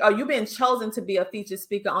speaker, or you've been chosen to be a featured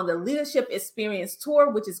speaker on the Leadership Experience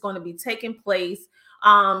Tour, which is going to be taking place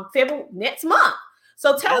February next month.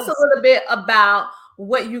 So tell us a little bit about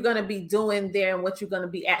what you're going to be doing there and what you're going to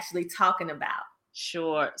be actually talking about.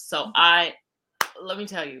 Sure. So let me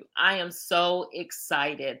tell you, I am so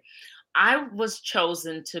excited. I was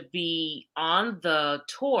chosen to be on the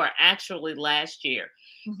tour actually last year.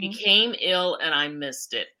 Became ill and I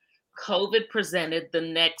missed it. COVID presented the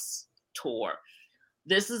next tour.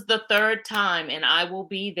 This is the third time and I will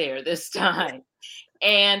be there this time.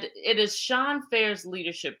 And it is Sean Fair's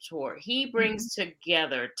leadership tour. He brings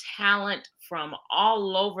together talent from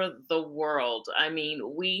all over the world. I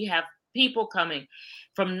mean, we have people coming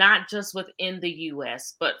from not just within the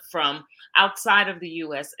US, but from outside of the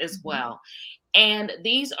US as well. And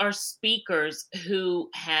these are speakers who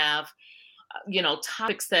have,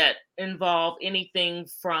 topics that involve anything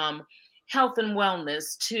from health and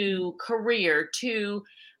wellness to career to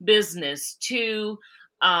business to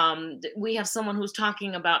we have someone who's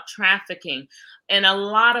talking about trafficking, and a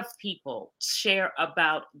lot of people share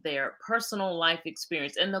about their personal life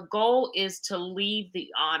experience. And the goal is to leave the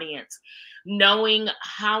audience knowing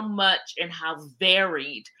how much and how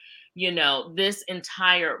varied, this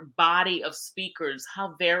entire body of speakers,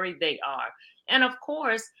 how varied they are. And of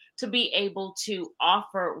course, to be able to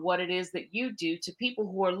offer what it is that you do to people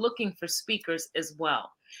who are looking for speakers as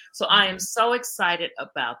well. So I am so excited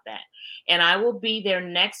about that. And I will be there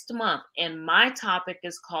next month. And my topic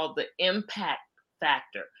is called the impact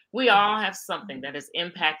factor. We all have something that has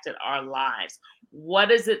impacted our lives.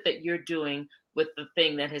 What is it that you're doing with the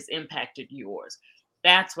thing that has impacted yours?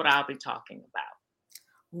 That's what I'll be talking about.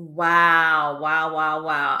 Wow.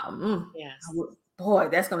 Yes. Boy,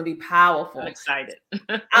 that's going to be powerful. I'm excited.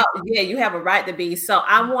 Yeah, you have a right to be. So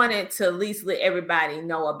I wanted to at least let everybody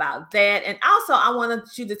know about that. And also I wanted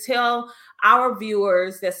you to tell our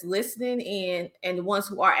viewers that's listening in and the ones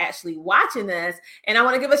who are actually watching us. And I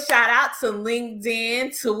want to give a shout out to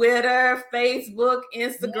LinkedIn, Twitter, Facebook,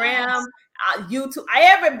 Instagram, YouTube,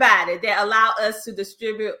 everybody that allow us to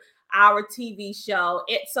distribute our TV show,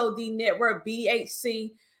 XOD Network,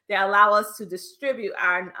 BHC, that allow us to distribute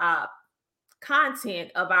our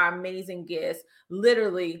content of our amazing guests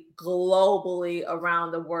literally globally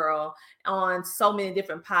around the world on so many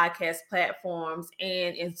different podcast platforms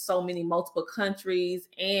and in so many multiple countries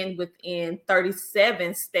and within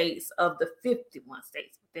 37 states of the 51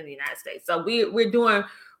 states within the United States. So we're doing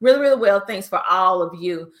really, really well. Thanks for all of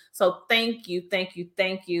you. So thank you.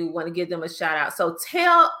 Want to give them a shout out. So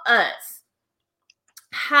tell us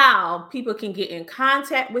how people can get in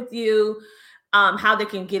contact with you, how they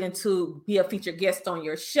can get into be a featured guest on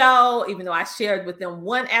your show, even though I shared with them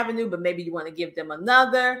one avenue, but maybe you want to give them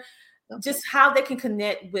another. Okay. Just how they can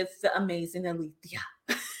connect with the amazing Alethia.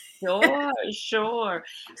 Sure.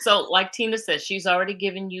 So like Tina said, she's already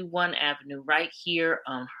given you one avenue right here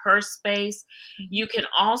on her space. You can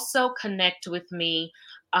also connect with me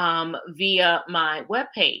via my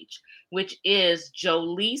webpage, which is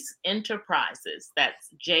Jolise Enterprises. That's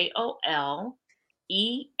JOLEASE,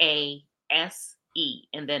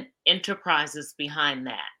 and then enterprises behind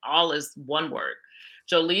that. All is one word.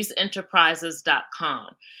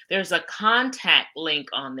 JoliseEnterprises.com. There's a contact link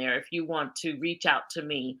on there if you want to reach out to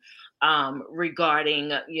me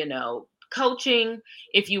regarding, coaching,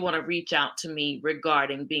 if you want to reach out to me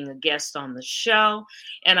regarding being a guest on the show.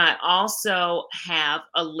 And I also have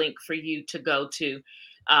a link for you to go to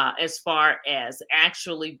as far as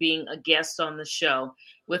actually being a guest on the show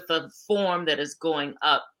with a form that is going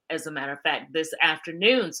up, as a matter of fact, this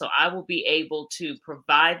afternoon. So I will be able to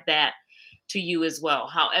provide that to you as well.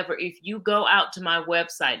 However, if you go out to my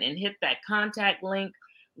website and hit that contact link,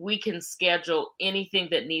 we can schedule anything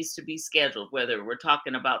that needs to be scheduled, whether we're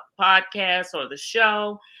talking about the podcast or the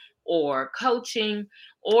show or coaching,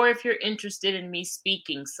 or if you're interested in me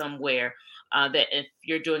speaking somewhere, that if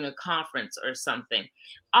you're doing a conference or something.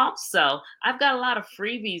 Also, I've got a lot of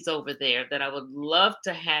freebies over there that I would love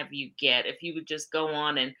to have you get. If you would just go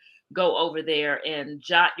on and go over there and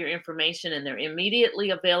jot your information, and they're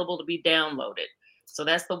immediately available to be downloaded. So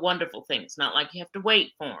that's the wonderful thing. It's not like you have to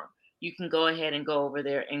wait for them. You can go ahead and go over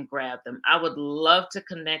there and grab them. I would love to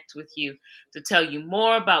connect with you to tell you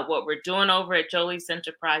more about what we're doing over at Jolise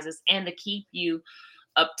Enterprises and to keep you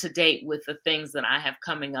up to date with the things that I have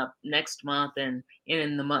coming up next month and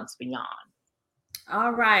in the months beyond.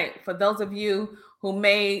 All right. For those of you who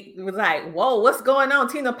was like, whoa, what's going on?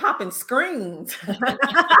 Tina popping screens. All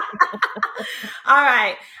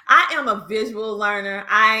right. I am a visual learner.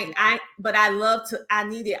 But I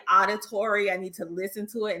need it auditory. I need to listen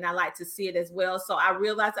to it and I like to see it as well. So I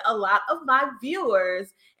realize that a lot of my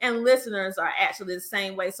viewers and listeners are actually the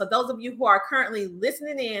same way. So those of you who are currently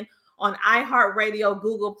listening in on iHeartRadio,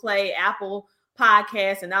 Google Play, Apple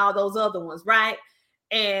Podcasts, and all those other ones, right?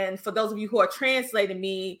 And for those of you who are translating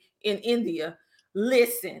me in India,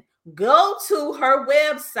 listen. Go to her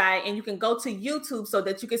website and you can go to YouTube so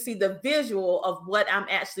that you can see the visual of what I'm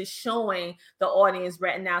actually showing the audience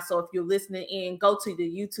right now. So if you're listening in, go to the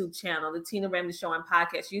YouTube channel, the Tina Ramsey Show and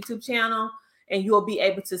Podcast YouTube channel, and you'll be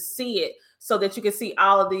able to see it so that you can see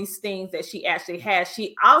all of these things that she actually has.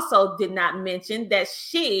 She also did not mention that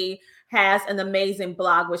she has an amazing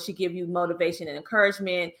blog where she gives you motivation and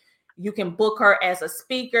encouragement. You can book her as a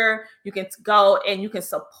speaker. You can go and you can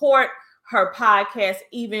support her podcast,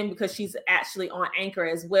 even because she's actually on Anchor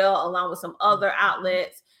as well, along with some other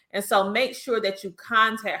outlets. And so make sure that you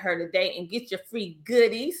contact her today and get your free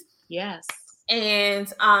goodies. Yes.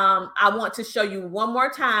 And I want to show you one more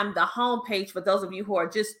time the homepage for those of you who are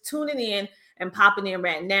just tuning in and popping in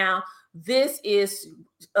right now. This is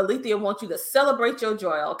Alethia wants you to celebrate your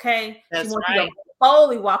joy, okay? That's she wants right. you to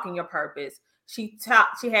boldly walk in your purpose. She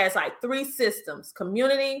has like 3 systems: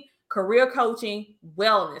 community, career coaching,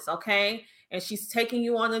 wellness, okay? And she's taking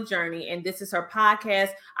you on a journey, and this is her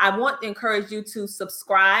podcast. I want to encourage you to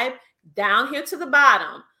subscribe down here to the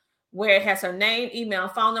bottom where it has her name, email,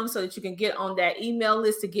 and phone number so that you can get on that email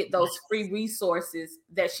list to get those free resources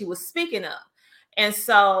that she was speaking of. And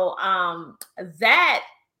so that,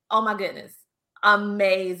 oh my goodness,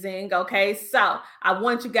 amazing. Okay, so I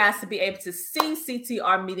want you guys to be able to see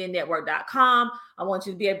ctrmedianetwork.com. I want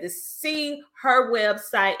you to be able to see her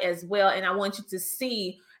website as well, and I want you to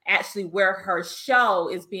see actually where her show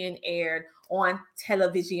is being aired on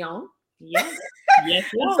television. Yes. Yes.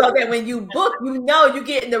 So that when you book, you know you're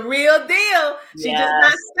getting the real deal. She's just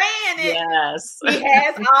not saying it. Yes. She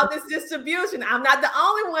has all this distribution. I'm not the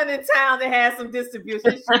only one in town that has some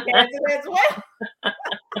distribution. She has it as well.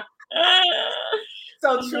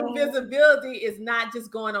 So true visibility is not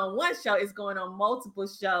just going on one show, it's going on multiple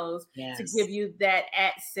shows to give you that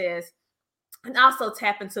access, and also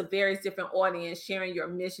tap into various different audience, sharing your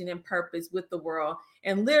mission and purpose with the world.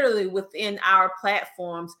 And literally within our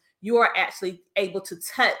platforms, you are actually able to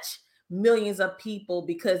touch millions of people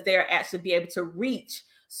because they're actually be able to reach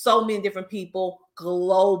so many different people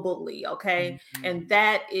globally. Okay. Mm-hmm. And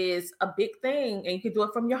that is a big thing. And you can do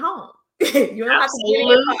it from your home. You don't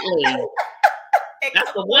absolutely. Have to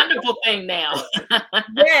That's a wonderful thing now.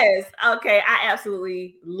 Yes. Okay. I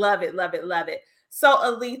absolutely love it. Love it. Love it. So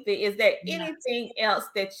Alethia, is there anything else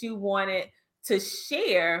that you wanted to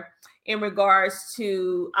share in regards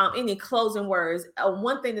to any closing words?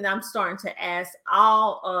 One thing that I'm starting to ask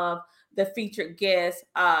all of the featured guests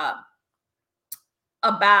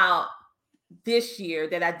about this year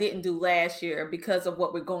that I didn't do last year because of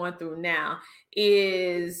what we're going through now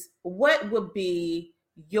is what would be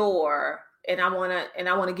your, and I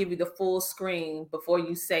want to give you the full screen before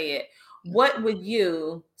you say it. What would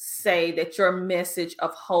you say that your message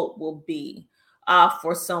of hope will be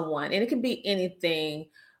for someone? And it can be anything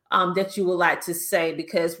that you would like to say,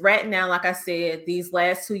 because right now, like I said, these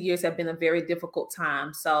last 2 years have been a very difficult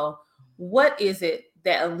time. So what is it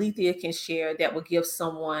that Alethia can share that will give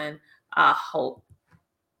someone hope?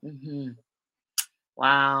 Mm-hmm.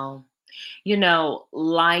 Wow. You know,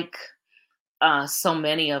 like so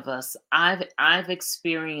many of us, I've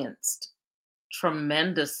experienced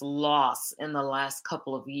tremendous loss in the last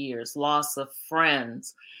couple of years, loss of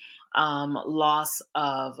friends, loss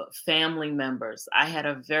of family members. I had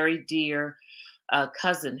a very dear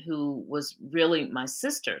cousin who was really my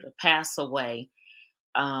sister to pass away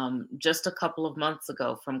just a couple of months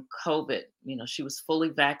ago from COVID. You know, she was fully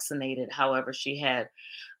vaccinated. However, she had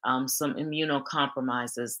some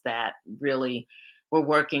immunocompromises that really were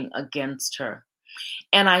working against her.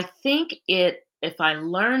 And I think if I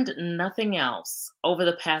learned nothing else over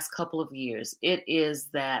the past couple of years, it is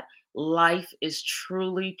that life is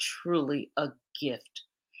truly, truly a gift.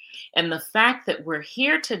 And the fact that we're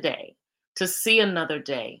here today to see another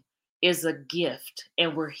day is a gift,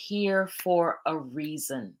 and we're here for a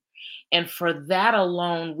reason. And for that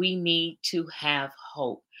alone, we need to have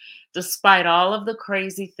hope. Despite all of the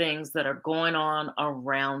crazy things that are going on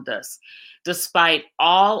around us, despite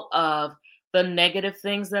all of the negative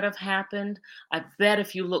things that have happened, I bet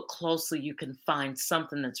if you look closely, you can find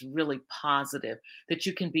something that's really positive that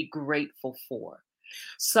you can be grateful for.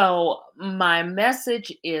 So my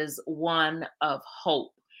message is one of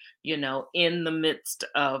hope, in the midst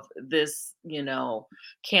of this,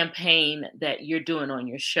 campaign that you're doing on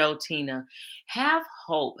your show, Tina. Have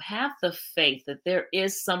hope, have the faith that there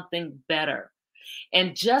is something better,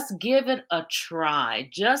 and just give it a try.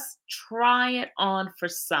 Just try it on for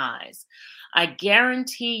size. I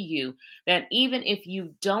guarantee you that even if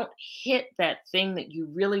you don't hit that thing that you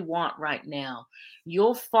really want right now,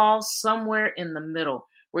 you'll fall somewhere in the middle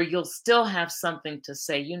where you'll still have something to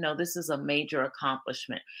say, this is a major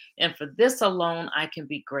accomplishment. And for this alone, I can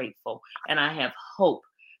be grateful. And I have hope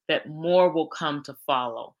that more will come to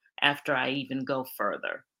follow after I even go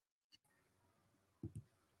further.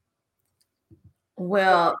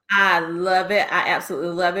 Well, I love it. I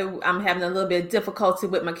absolutely love it. I'm having a little bit of difficulty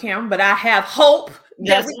with my camera, but I have hope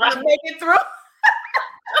that we're going to make it through.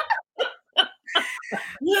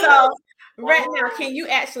 So right now, can you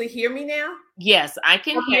actually hear me now? Yes, I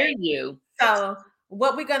can hear you. So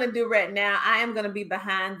what we're going to do right now, I am going to be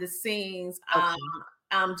behind the scenes. Okay.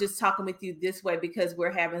 I'm just talking with you this way because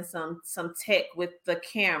we're having some tech with the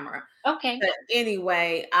camera. Okay. But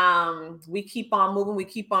anyway, we keep on moving, we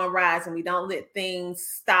keep on rising. We don't let things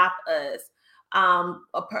stop us.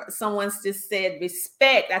 Someone's just said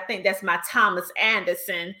respect. I think that's my Thomas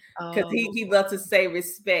Anderson, because he loves to say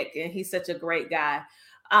respect, and he's such a great guy.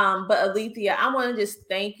 But Alethia, I want to just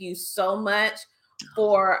thank you so much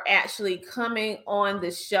for actually coming on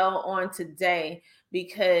the show on today,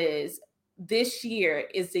 because this year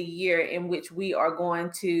is the year in which we are going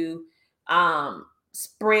to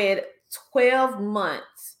spread 12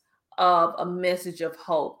 months of a message of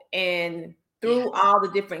hope. And through all the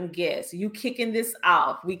different guests, you kicking this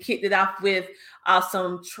off. We kicked it off with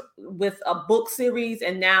with a book series,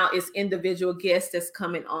 and now it's individual guests that's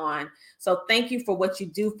coming on. So thank you for what you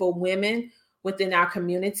do for women within our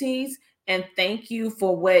communities. And thank you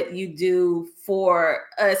for what you do for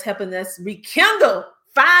us, helping us rekindle,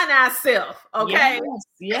 find ourselves. Okay.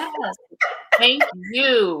 Yes. Thank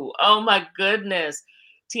you. Oh my goodness.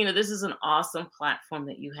 Tina, this is an awesome platform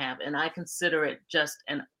that you have, and I consider it just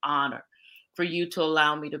an honor for you to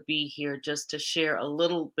allow me to be here just to share a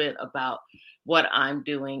little bit about what I'm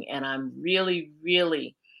doing. And I'm really,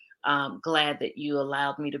 really glad that you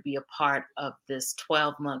allowed me to be a part of this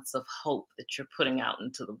 12 months of hope that you're putting out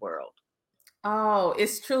into the world. Oh,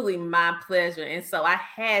 it's truly my pleasure. And so I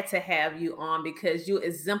had to have you on because you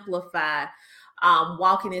exemplify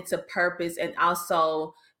walking into purpose and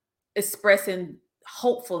also expressing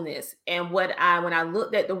hopefulness. And when I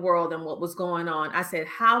looked at the world and what was going on, I said,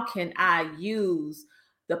 how can I use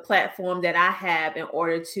the platform that I have in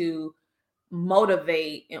order to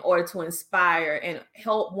motivate, in order to inspire and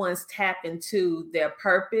help ones tap into their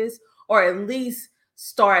purpose, or at least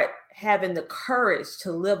start having the courage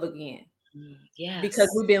to live again. Yes. Because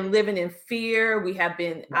we've been living in fear. We have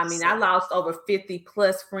been, I lost over 50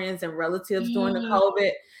 plus friends and relatives during the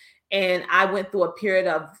COVID. And I went through a period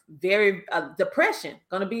of very depression.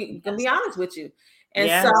 Gonna be honest with you.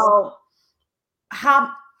 And so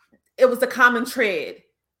how it was a common thread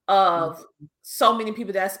of so many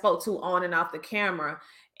people that I spoke to on and off the camera.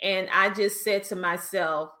 And I just said to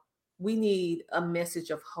myself, we need a message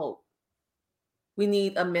of hope. We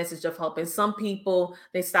need a message of hope. And some people,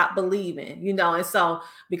 they stop believing, and so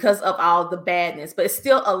because of all the badness, but it's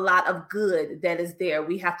still a lot of good that is there.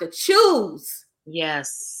 We have to choose.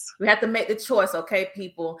 Yes. We have to make the choice. Okay,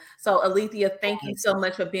 people. So Alethia, thank you so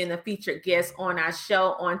much for being a featured guest on our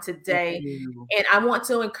show on today. And I want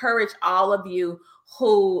to encourage all of you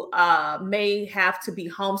who may have to be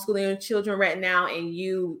homeschooling your children right now,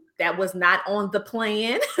 and that was not on the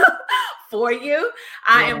plan for you.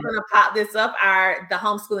 I am going to pop this up. The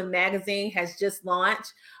Homeschooling Magazine has just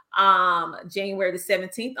launched January the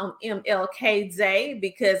 17th on MLK Day,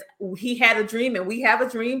 because he had a dream and we have a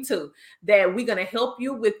dream too, that we're going to help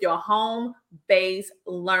you with your home-based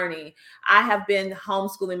learning. I have been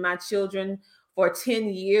homeschooling my children for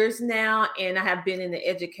 10 years now, and I have been in the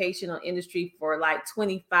educational industry for like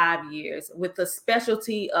 25 years with the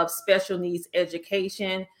specialty of special needs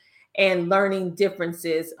education and learning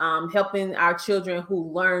differences, helping our children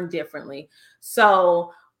who learn differently.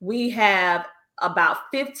 So we have about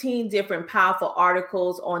 15 different powerful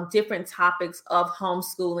articles on different topics of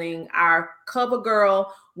homeschooling. Our cover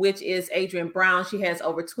girl, which is Adrienne Brown, she has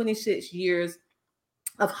over 26 years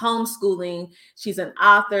of homeschooling. She's an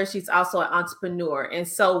author. She's also an entrepreneur. And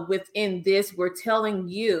so within this, we're telling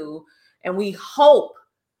you, and we hope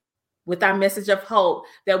with our message of hope,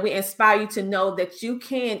 that we inspire you to know that you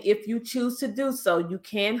can, if you choose to do so, you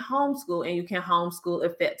can homeschool, and you can homeschool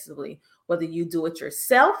effectively, whether you do it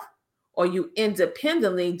yourself or you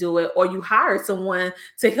independently do it, or you hire someone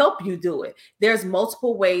to help you do it. There's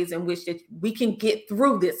multiple ways in which that we can get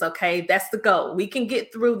through this, okay? That's the goal. We can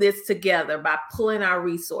get through this together by pulling our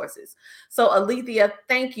resources. So Alethia,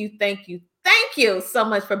 thank you so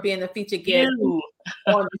much for being a featured guest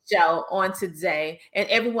on the show on today. And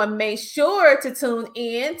everyone, make sure to tune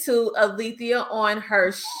in to Alethia on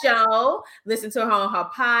her show, listen to her on her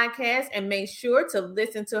podcast, and make sure to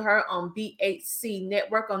listen to her on BHC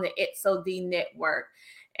Network, on the XOD Network.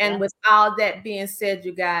 And with all that being said,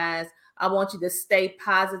 you guys, I want you to stay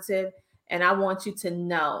positive, and I want you to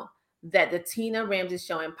know that the Tina Ramsey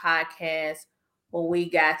Show and Podcast, well, we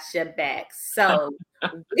got your back. So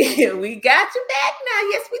we got your back now.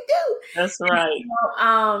 Yes, we do. That's right.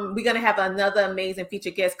 So, we're going to have another amazing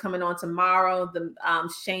featured guest coming on tomorrow, the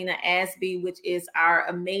Shayna Asby, which is our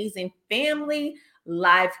amazing family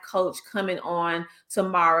life coach, coming on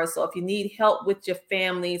tomorrow. So if you need help with your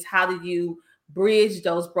families, how do you bridge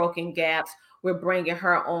those broken gaps, we're bringing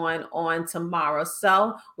her on tomorrow.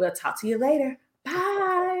 So we'll talk to you later.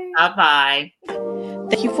 Bye. Bye-bye.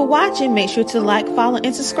 Thank you for watching. Make sure to like, follow,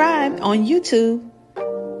 and subscribe on YouTube.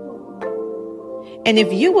 And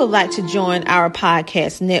if you would like to join our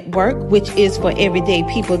podcast network, which is for everyday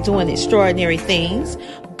people doing extraordinary things,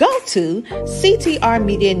 go to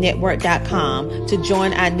ctrmedianetwork.com to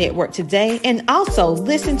join our network today, and also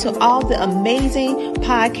listen to all the amazing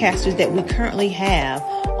podcasters that we currently have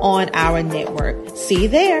on our network. See you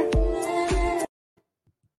there.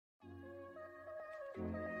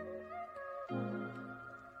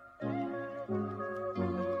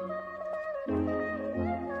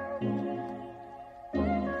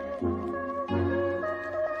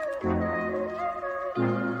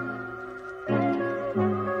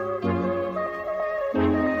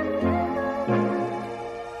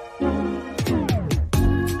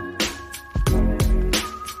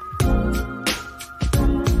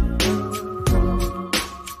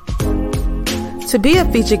 To be a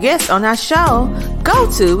featured guest on our show,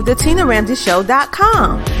 go to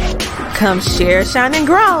theTinaRamseyShow.com. Come share, shine, and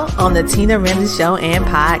grow on the Tina Ramsey Show and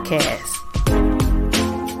Podcast.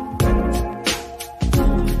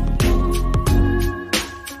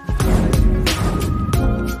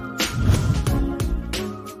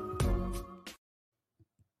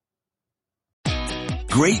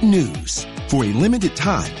 Great news. For a limited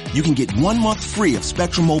time, you can get 1 month free of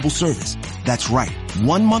Spectrum Mobile service. That's right,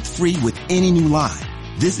 1 month free with any new line.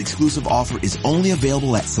 This exclusive offer is only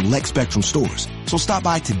available at select Spectrum stores, so stop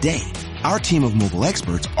by today. Our team of mobile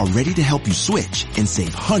experts are ready to help you switch and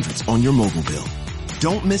save hundreds on your mobile bill.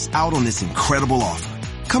 Don't miss out on this incredible offer.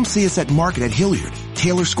 Come see us at Market at Hilliard,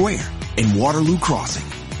 Taylor Square, and Waterloo Crossing.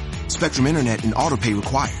 Spectrum Internet and autopay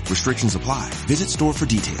required. Restrictions apply. Visit store for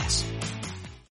details.